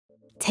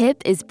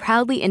TIP is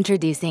proudly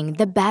introducing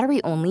the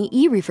battery-only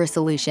e-reefer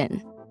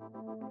solution.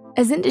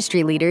 As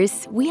industry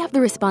leaders, we have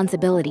the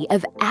responsibility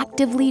of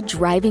actively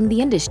driving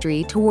the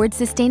industry towards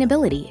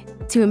sustainability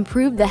to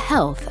improve the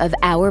health of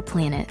our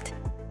planet.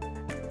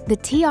 The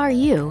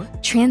TRU,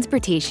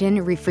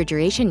 Transportation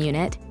Refrigeration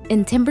Unit,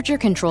 in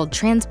temperature-controlled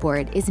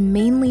transport is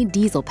mainly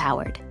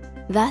diesel-powered,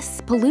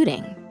 thus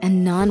polluting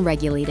and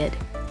non-regulated.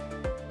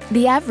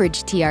 The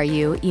average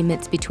TRU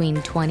emits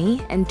between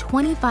 20 and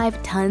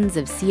 25 tons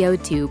of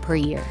CO2 per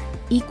year,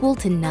 equal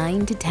to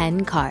 9 to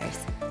 10 cars.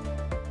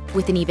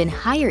 With an even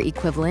higher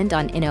equivalent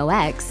on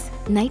NOx,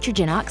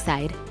 nitrogen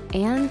oxide,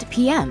 and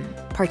PM,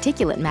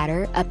 particulate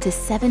matter, up to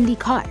 70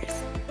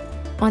 cars.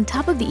 On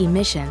top of the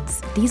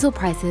emissions, diesel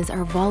prices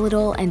are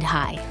volatile and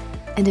high,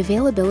 and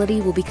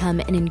availability will become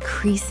an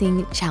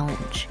increasing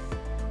challenge.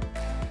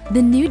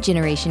 The new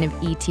generation of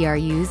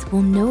eTRUs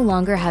will no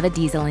longer have a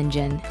diesel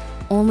engine,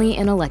 only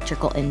an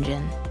electrical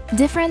engine.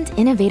 Different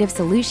innovative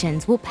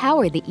solutions will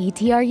power the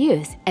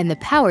eTRUs, and the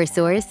power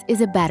source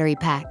is a battery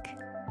pack.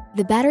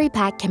 The battery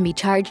pack can be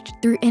charged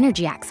through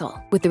energy axle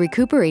with the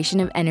recuperation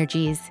of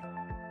energies,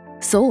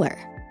 solar,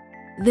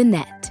 the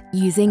net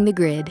using the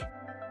grid,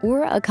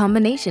 or a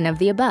combination of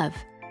the above.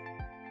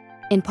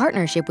 In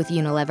partnership with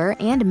Unilever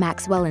and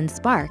Maxwell and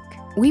Spark,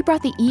 we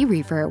brought the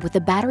e-reefer with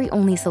a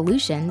battery-only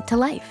solution to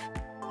life.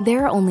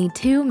 There are only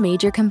two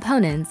major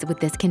components with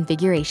this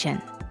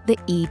configuration: the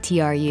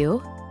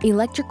eTRU,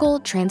 Electrical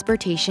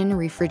Transportation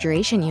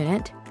Refrigeration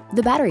Unit,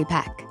 the battery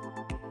pack.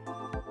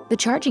 The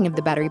charging of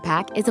the battery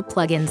pack is a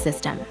plug-in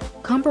system,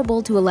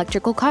 comparable to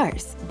electrical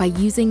cars, by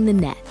using the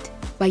net.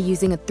 By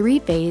using a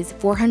 3-phase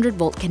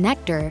 400-volt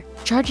connector,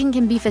 charging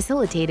can be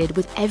facilitated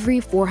with every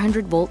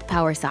 400-volt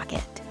power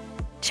socket.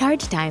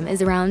 Charge time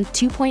is around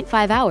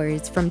 2.5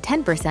 hours from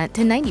 10%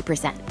 to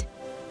 90%,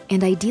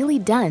 and ideally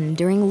done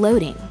during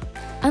loading,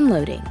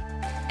 unloading,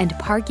 and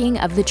parking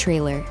of the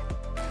trailer.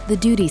 The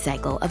duty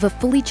cycle of a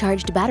fully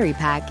charged battery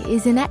pack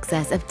is in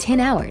excess of 10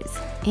 hours,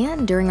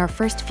 and during our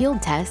first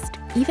field test,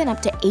 even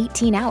up to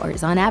 18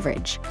 hours on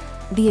average.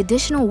 The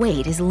additional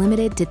weight is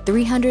limited to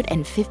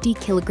 350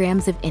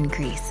 kilograms of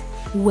increase,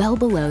 well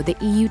below the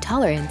EU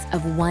tolerance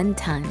of 1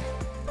 ton.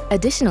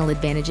 Additional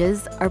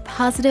advantages are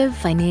positive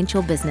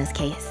financial business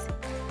case,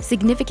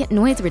 significant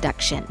noise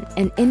reduction,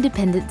 and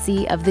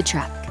independency of the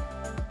truck.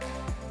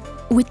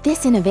 With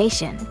this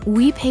innovation,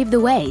 we pave the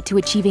way to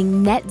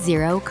achieving net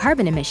zero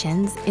carbon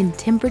emissions in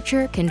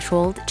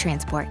temperature-controlled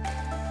transport.